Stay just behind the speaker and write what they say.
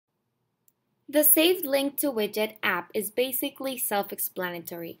The saved link to widget app is basically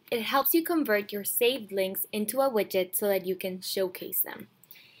self-explanatory. It helps you convert your saved links into a widget so that you can showcase them.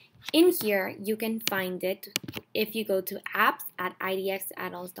 In here, you can find it if you go to apps at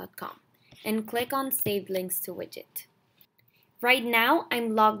idxaddons.com and click on saved links to widget. Right now,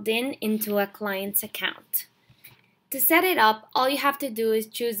 I'm logged in into a client's account. To set it up, all you have to do is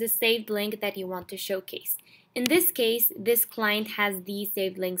choose the saved link that you want to showcase. In this case, this client has these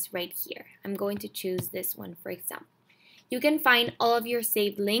saved links right here. I'm going to choose this one, for example. You can find all of your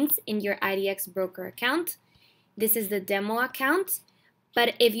saved links in your IDX Broker account. This is the demo account,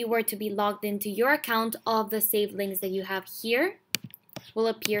 but if you were to be logged into your account, all of the saved links that you have here will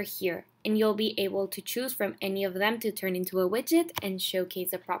appear here, and you'll be able to choose from any of them to turn into a widget and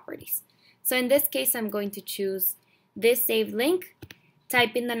showcase the properties. So in this case, I'm going to choose this saved link,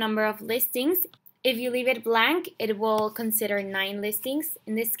 type in the number of listings. If you leave it blank, it will consider 9 listings.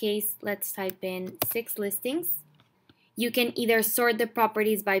 In this case, let's type in 6 listings. You can either sort the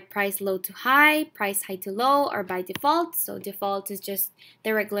properties by price low to high, price high to low, or by default. So default is just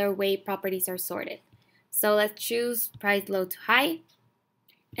the regular way properties are sorted. So let's choose price low to high.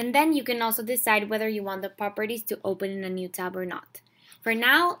 And then you can also decide whether you want the properties to open in a new tab or not. For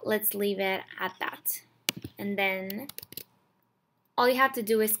now, let's leave it at that. And then all you have to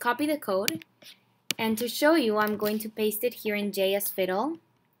do is copy the code. And to show you, I'm going to paste it here in JS Fiddle.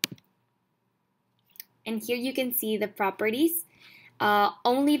 And here you can see the properties.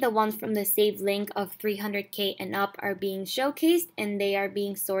 Only the ones from the saved link of 300K and up are being showcased, and they are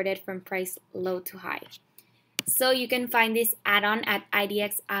being sorted from price low to high. So you can find this add-on at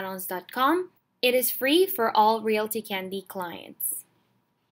idxaddons.com. It is free for all Realty Candy clients.